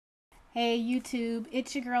Hey YouTube,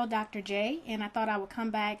 it's your girl Dr. J, and I thought I would come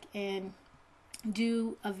back and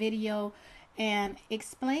do a video and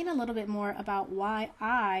explain a little bit more about why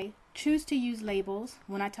I choose to use labels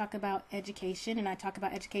when I talk about education and I talk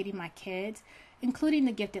about educating my kids, including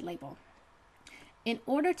the gifted label. In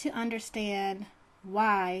order to understand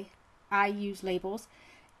why I use labels,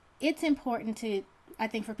 it's important to, I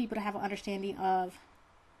think, for people to have an understanding of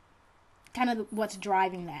kind of what's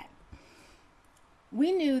driving that.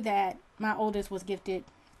 We knew that my oldest was gifted,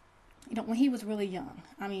 when he was really young.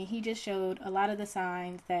 I mean, he just showed a lot of the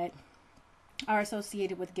signs that are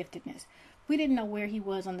associated with giftedness. We didn't know where he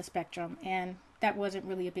was on the spectrum, and that wasn't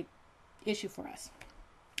really a big issue for us.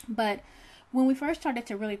 But when we first started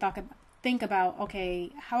to really think about,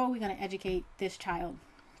 okay, how are we going to educate this child?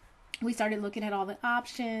 We started looking at all the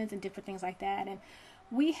options and different things like that, and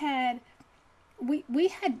we had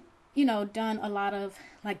done a lot of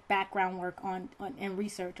like background work on and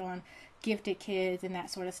research on gifted kids and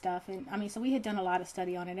that sort of stuff. And I mean, so we had done a lot of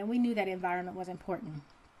study on it, and we knew that environment was important.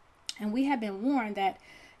 And we had been warned that,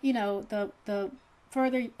 the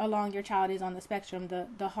further along your child is on the spectrum,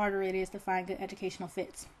 the harder it is to find good educational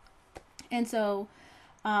fits. And so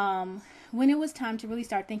when it was time to really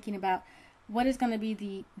start thinking about what is going to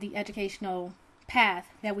be the educational path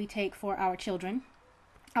that we take for our child,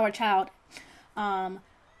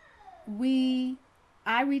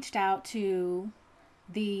 I reached out to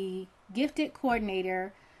the gifted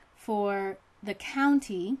coordinator for the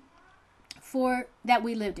county that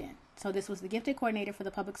we lived in. So this was the gifted coordinator for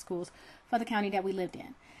the public schools for the county that we lived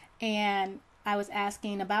in. And I was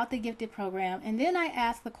asking about the gifted program. And then I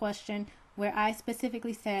asked the question where I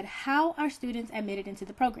specifically said, how are students admitted into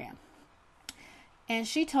the program? And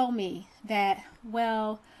she told me that,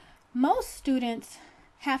 well, most students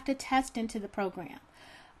have to test into the program.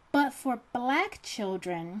 But for Black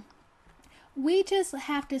children, we just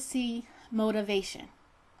have to see motivation.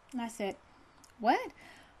 And I said, what?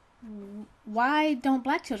 Why don't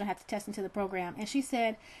Black children have to test into the program? And she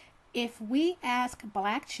said, if we ask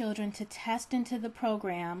Black children to test into the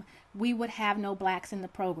program, we would have no Blacks in the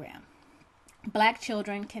program. Black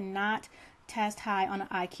children cannot test high on an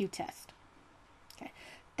IQ test. Okay.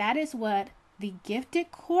 That is what the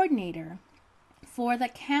gifted coordinator for the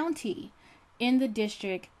county in the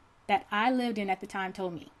district that I lived in at the time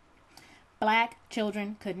told me. Black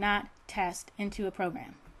children could not test into a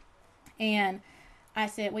program. And I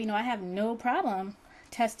said, well, I have no problem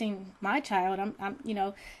testing my child.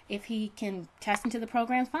 If he can test into the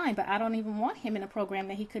program, fine, but I don't even want him in a program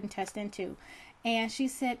that he couldn't test into. And she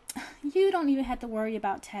said, you don't even have to worry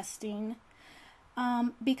about testing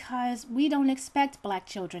because we don't expect Black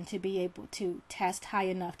children to be able to test high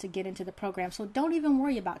enough to get into the program. So don't even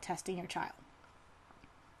worry about testing your child.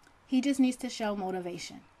 He just needs to show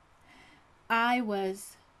motivation. I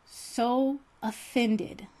was so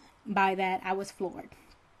offended by that. I was floored.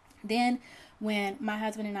 Then when my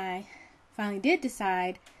husband and I finally did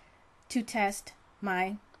decide to test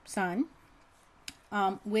my son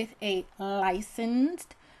with a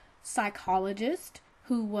licensed psychologist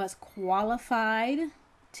who was qualified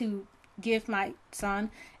to give my son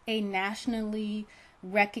a nationally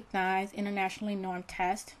recognized, internationally normed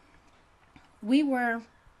test, we were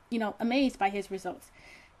amazed by his results.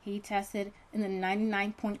 He tested in the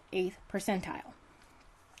 99.8th percentile,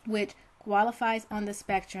 which qualifies on the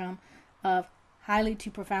spectrum of highly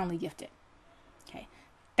to profoundly gifted. Okay,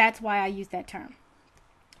 that's why I use that term.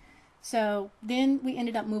 So then we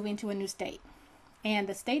ended up moving to a new state. And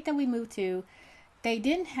the state that we moved to,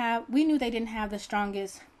 we knew they didn't have the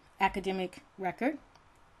strongest academic record.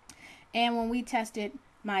 And when we tested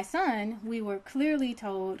my son, we were clearly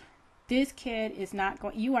told, this kid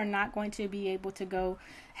you are not going to be able to go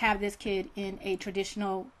have this kid in a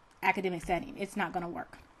traditional academic setting. It's not going to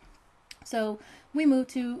work. So we moved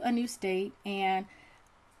to a new state, and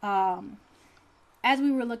as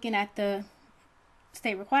we were looking at the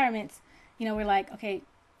state requirements, we're like, okay,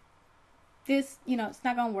 this, it's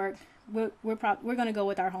not going to work. We're going to go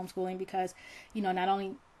with our homeschooling because, not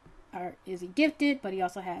only is he gifted, but he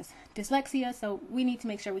also has dyslexia. So we need to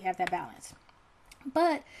make sure we have that balance.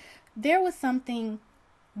 But there was something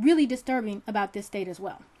really disturbing about this state as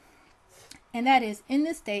well. And that is, in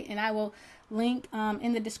this state, and I will link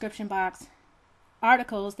in the description box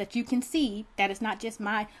articles that you can see that it's not just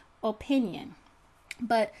my opinion,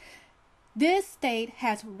 but this state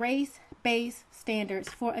has race-based standards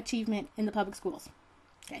for achievement in the public schools.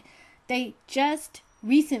 Okay, they just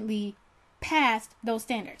recently passed those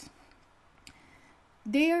standards.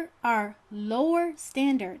 There are lower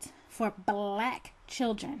standards for Black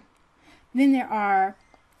children than there are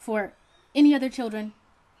for any other children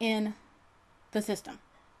in the system.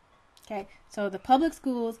 Okay, so the public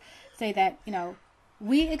schools say that,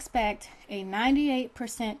 we expect a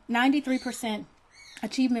 98%, 93%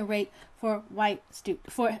 achievement rate for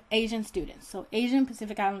for Asian students. So Asian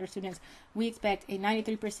Pacific Islander students, we expect a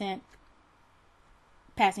 93%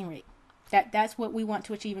 passing rate. That's what we want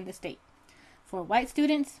to achieve in the state. For white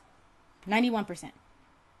students, 91%.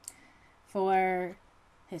 For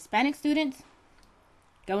Hispanic students,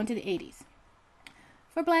 go into the 80s.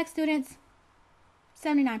 For black students,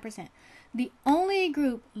 79%. The only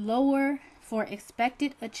group lower for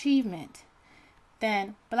expected achievement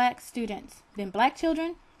than black students, than black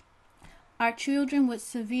children, are children with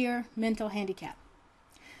severe mental handicap.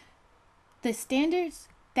 The standards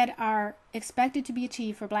that are expected to be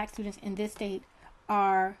achieved for black students in this state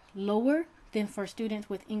are lower than for students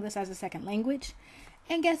with English as a second language.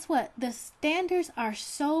 And guess what? The standards are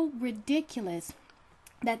so ridiculous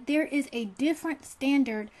that there is a different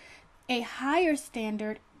standard, a higher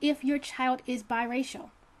standard, if your child is biracial.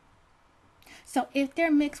 So if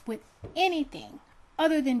they're mixed with anything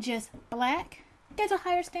other than just black, there's a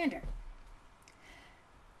higher standard.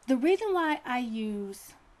 The reason why I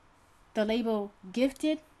use the label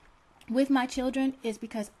gifted with my children is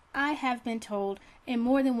because I have been told in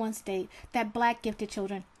more than one state that black gifted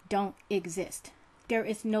children don't exist. There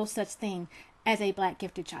is no such thing as a black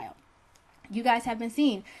gifted child. You guys have been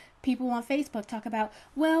seeing people on Facebook talk about,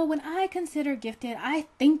 well, when I consider gifted, I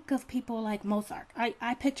think of people like Mozart.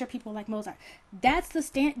 I picture people like Mozart. That's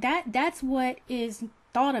that's what is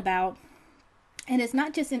thought about. And it's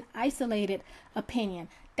not just an isolated opinion.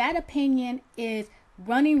 That opinion is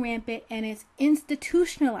running rampant and it's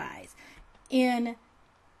institutionalized in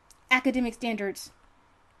academic standards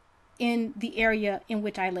in the area in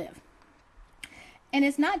which I live. And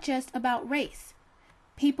it's not just about race.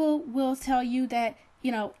 People will tell you that,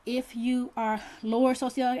 if you are lower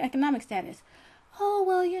socioeconomic status, oh,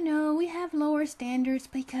 well, we have lower standards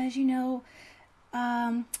because,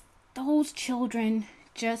 those children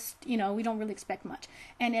just, we don't really expect much.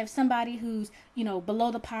 And if somebody who's,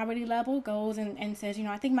 below the poverty level goes and says,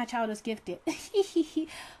 I think my child is gifted.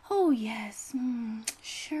 Oh, yes,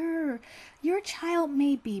 sure. Your child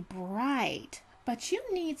may be bright, but you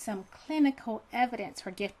need some clinical evidence for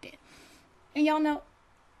gifted. And y'all know,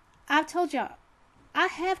 I've told y'all, I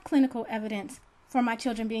have clinical evidence for my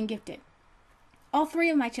children being gifted. All 3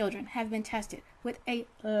 of my children have been tested with a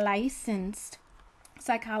licensed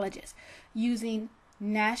psychologist using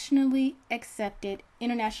nationally accepted,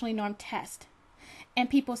 internationally normed tests. And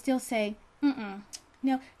people still say,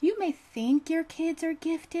 no, you may think your kids are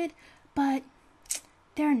gifted, but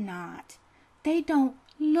they're not. They don't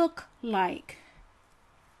look like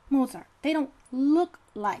Mozart. They don't look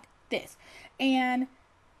like this. And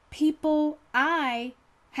I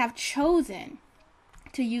have chosen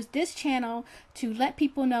to use this channel to let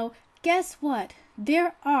people know, guess what?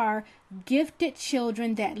 There are gifted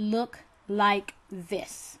children that look like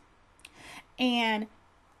this. And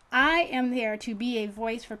I am there to be a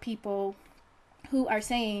voice for people who are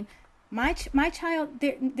saying, my child,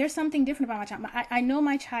 there's something different about my child. I know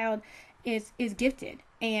my child is gifted,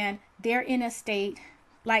 and they're in a state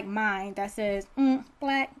like mine that says,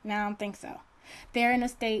 black, no, I don't think so. They're in a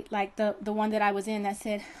state like the one that I was in that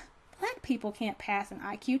said, black people can't pass an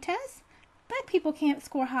IQ test. Black people can't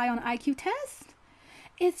score high on an IQ test.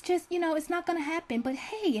 It's just, it's not going to happen. But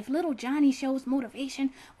hey, if little Johnny shows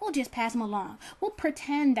motivation, we'll just pass him along. We'll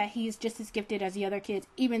pretend that he's just as gifted as the other kids,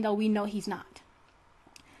 even though we know he's not.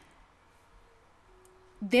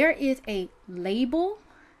 There is a label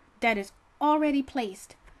that is already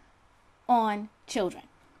placed on children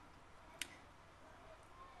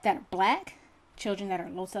that are black, children that are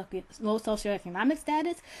low socioeconomic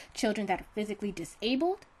status, children that are physically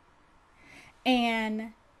disabled.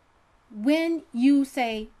 And when you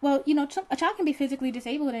say, well, a child can be physically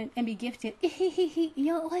disabled and be gifted,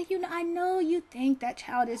 I know you think that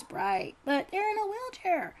child is bright, but they're in a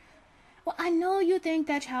wheelchair. Well, I know you think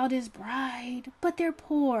that child is bright, but they're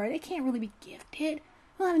poor. They can't really be gifted.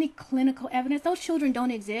 We don't have any clinical evidence. Those children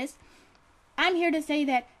don't exist. I'm here to say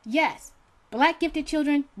that, yes, black gifted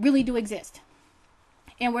children really do exist.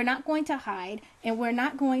 And we're not going to hide, and we're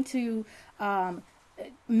not going to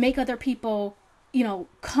make other people,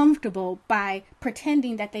 comfortable by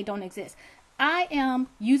pretending that they don't exist. I am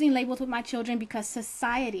using labels with my children because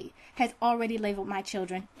society has already labeled my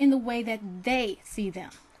children in the way that they see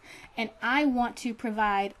them. And I want to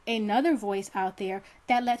provide another voice out there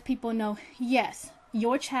that lets people know, yes,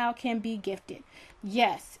 your child can be gifted.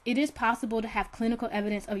 Yes, it is possible to have clinical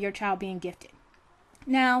evidence of your child being gifted.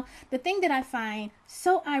 Now, the thing that I find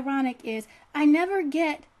so ironic is I never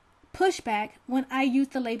get pushback when I use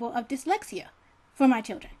the label of dyslexia for my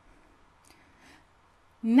children.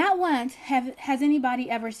 Not once has anybody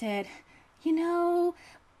ever said, you know,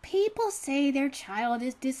 people say their child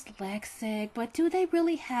is dyslexic, but do they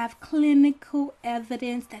really have clinical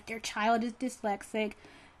evidence that their child is dyslexic?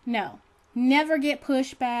 No. Never get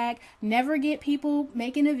pushback. Never get people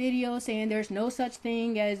making a video saying there's no such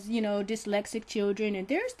thing as, dyslexic children. And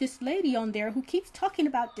there's this lady on there who keeps talking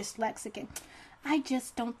about dyslexic. And I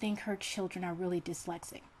just don't think her children are really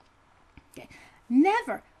dyslexic. Okay.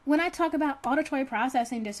 Never. When I talk about auditory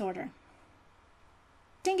processing disorder,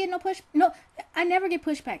 didn't get no push. No, I never get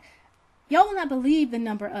pushback. Y'all will not believe the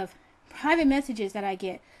number of private messages that I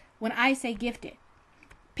get when I say gifted.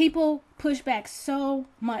 People push back so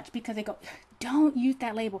much because they go, don't use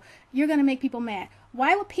that label. You're going to make people mad.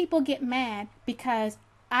 Why would people get mad because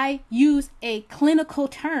I use a clinical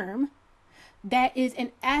term that is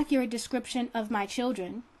an accurate description of my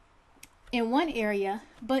children in one area,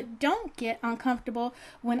 but don't get uncomfortable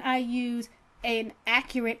when I use an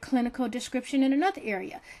accurate clinical description in another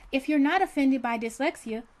area? If you're not offended by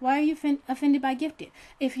dyslexia, why are you offended by gifted?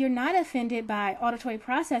 If you're not offended by auditory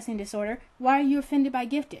processing disorder, why are you offended by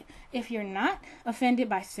gifted? If you're not offended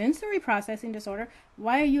by sensory processing disorder,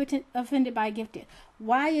 why are you offended by gifted?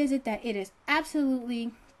 Why is it that it is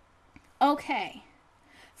absolutely okay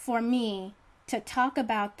for me to talk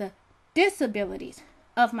about the disabilities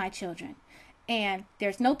of my children and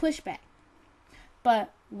there's no pushback?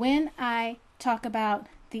 But when I talk about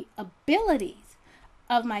the abilities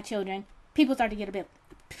of my children, people start to get offended.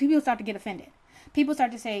 People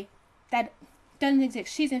start to say that doesn't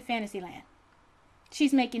exist. She's in fantasy land.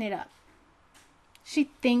 She's making it up.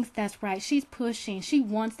 She thinks that's right. She's pushing. She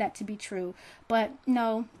wants that to be true. But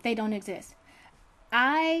no, they don't exist.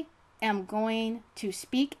 I am going to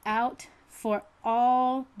speak out for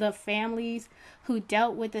all the families who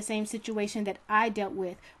dealt with the same situation that I dealt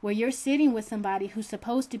with, where you're sitting with somebody who's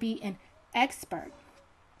supposed to be an expert,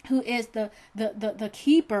 who is the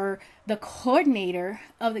keeper, the coordinator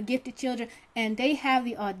of the gifted children, and they have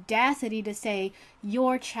the audacity to say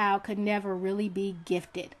your child could never really be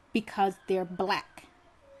gifted because they're black.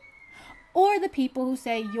 Or the people who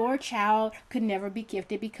say your child could never be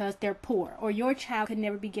gifted because they're poor, or your child could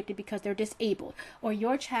never be gifted because they're disabled, or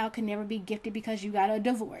your child could never be gifted because you got a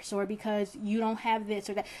divorce, or because you don't have this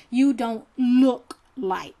or that. You don't look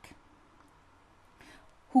like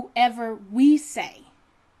whoever we say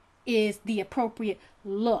is the appropriate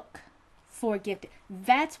look for gifted.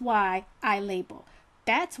 That's why I label.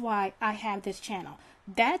 That's why I have this channel.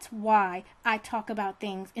 That's why I talk about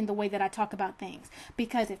things in the way that I talk about things.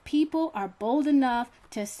 Because if people are bold enough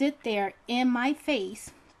to sit there in my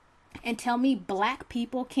face and tell me black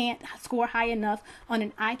people can't score high enough on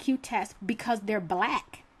an IQ test because they're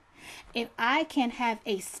black, if I can have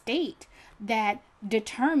a state that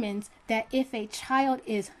determines that if a child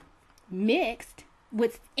is mixed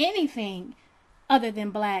with anything other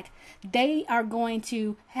than black, they are going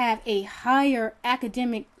to have a higher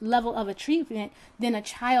academic level of achievement than a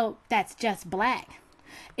child that's just black.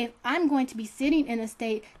 If I'm going to be sitting in a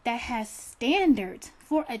state that has standards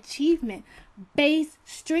for achievement based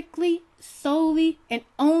strictly, solely, and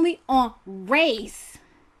only on race,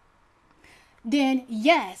 then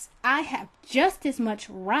yes, I have just as much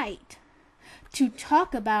right to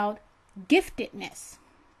talk about giftedness.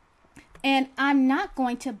 And I'm not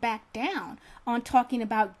going to back down on talking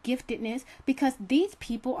about giftedness, because these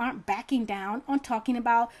people aren't backing down on talking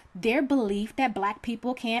about their belief that black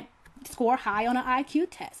people can't score high on an IQ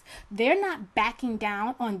test. They're not backing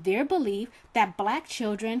down on their belief that black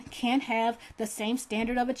children can't have the same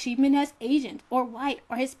standard of achievement as Asians or white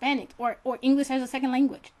or Hispanic or English as a second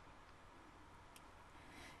language.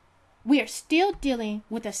 We are still dealing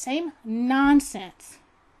with the same nonsense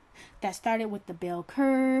that started with the bell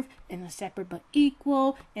curve and the separate but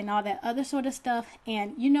equal and all that other sort of stuff.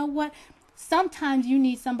 And you know what? Sometimes you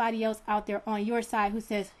need somebody else out there on your side who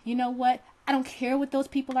says, you know what? I don't care what those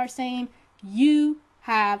people are saying. You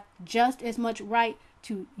have just as much right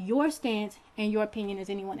to your stance and your opinion as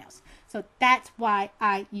anyone else. So that's why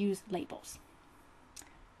I use labels.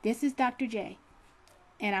 This is Dr. J,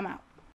 and I'm out.